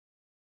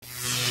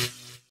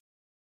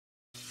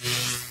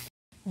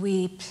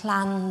We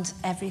planned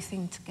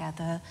everything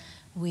together.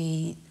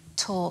 We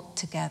taught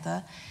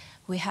together.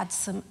 We had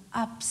some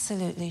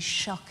absolutely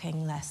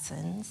shocking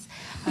lessons.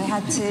 I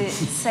had to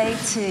say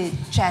to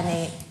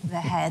Jenny, the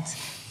head,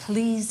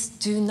 please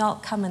do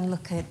not come and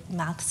look at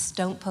maths.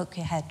 Don't poke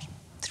your head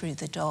through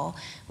the door,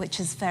 which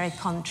is very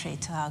contrary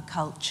to our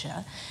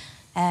culture.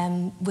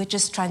 We're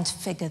just trying to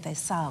figure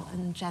this out,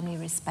 and Jenny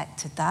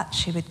respected that.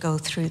 She would go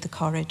through the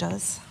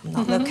corridors. I'm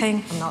not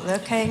looking, I'm not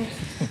looking.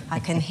 I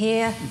can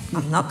hear,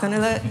 I'm not going to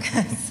look.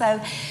 So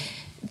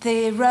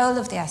the role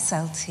of the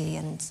SLT,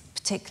 and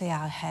particularly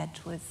our head,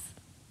 was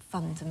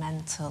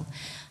fundamental.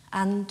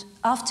 And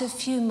after a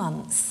few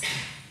months,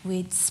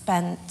 we'd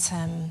spent,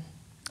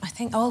 I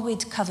think all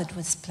we'd covered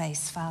was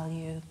place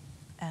value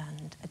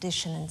and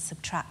addition and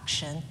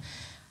subtraction.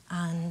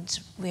 And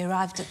we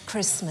arrived at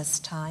Christmas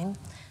time,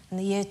 and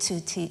the Year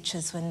 2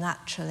 teachers were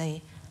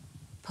naturally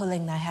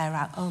pulling their hair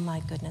out. Oh my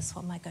goodness,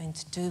 what am I going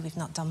to do? We've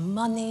not done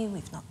money,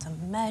 we've not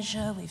done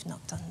measure, we've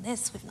not done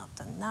this, we've not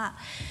done that.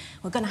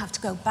 We're going to have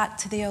to go back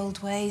to the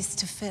old ways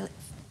to fit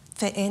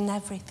in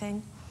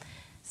everything.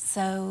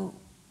 So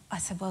I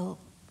said, well,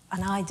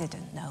 and I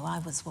didn't know, I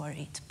was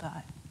worried, but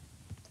I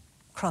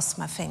crossed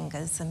my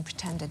fingers and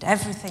pretended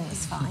everything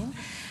was fine.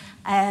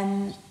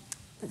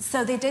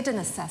 So they did an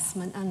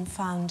assessment and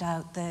found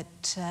out that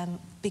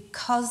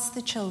because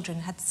the children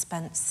had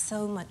spent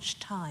so much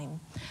time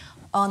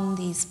on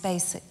these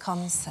basic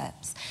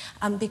concepts,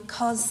 and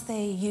because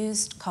they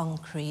used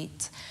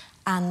concrete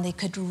and they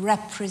could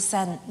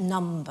represent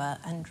number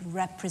and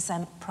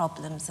represent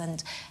problems,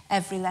 and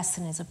every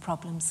lesson is a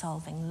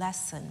problem-solving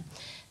lesson,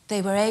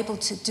 they were able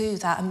to do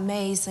that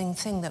amazing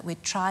thing that we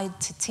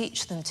tried to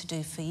teach them to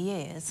do for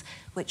years,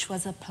 which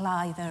was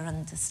apply their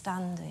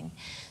understanding.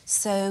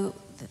 So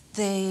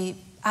they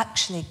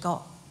actually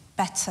got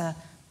better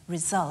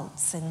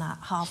results in that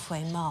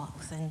halfway mark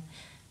than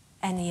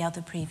any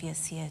other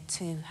previous Year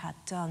 2 had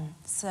done.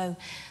 So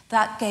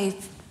that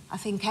gave, I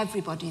think,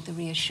 everybody the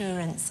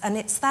reassurance. And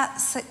it's that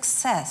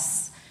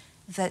success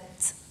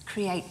that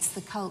creates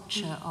the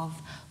culture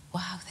of,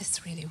 wow,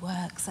 this really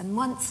works. And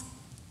once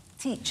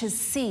teachers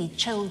see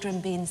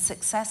children being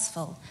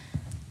successful,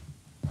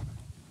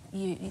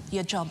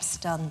 your job's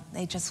done.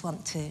 They just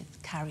want to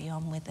carry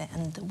on with it,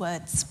 and the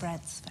word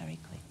spreads very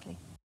quickly.